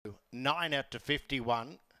9 out to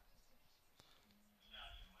 51.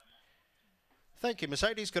 Thank you,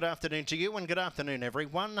 Mercedes. Good afternoon to you and good afternoon,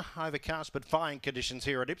 everyone. Overcast but fine conditions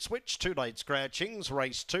here at Ipswich. 2 late scratchings.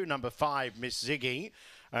 Race 2, number 5, Miss Ziggy.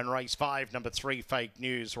 And race 5, number 3, Fake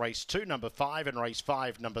News. Race 2, number 5 and race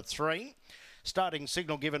 5, number 3. Starting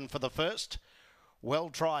signal given for the first. Well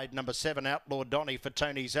tried, number 7, Outlaw Donny for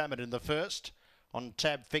Tony Zammit in the first. On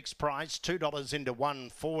tab fixed price, $2 into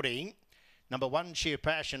 140. Number 1, Sheer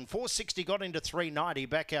Passion, $4.60 got into $3.90,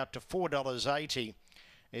 back out to $4.80.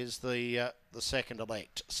 Is the second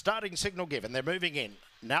elect. Starting signal given. They're moving in.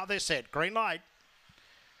 Now they're set. Green light.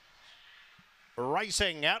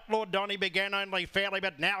 Racing. Outlaw Donny began only fairly,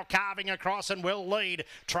 but now carving across and will lead.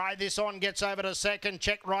 Try This On gets over to second.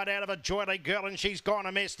 Check right out of a Joyly Girl, and she's gone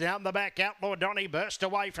a miss. Down the back, Outlaw Donny burst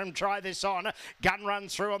away from Try This On. Gun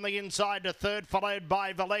runs through on the inside to third, followed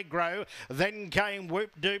by Vallegro. Then came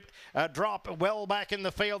Whoop Doop. Drop well back in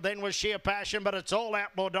the field. Then was Sheer Passion, but it's all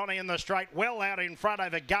Outlaw Donny in the straight. Well out in front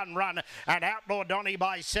over Gun Run, and Outlaw Donny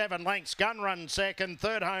by 7 lengths. Gun Run second.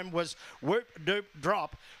 Third home was Whoop Doop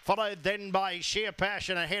Drop, followed then by Sheer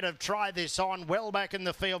Passion ahead of Try This On. Well back in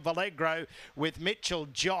the field, Vallegro with Mitchell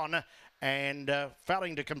John, and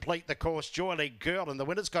failing to complete the course, Joyly Girl, and the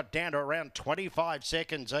winners got down to around 25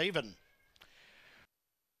 seconds even.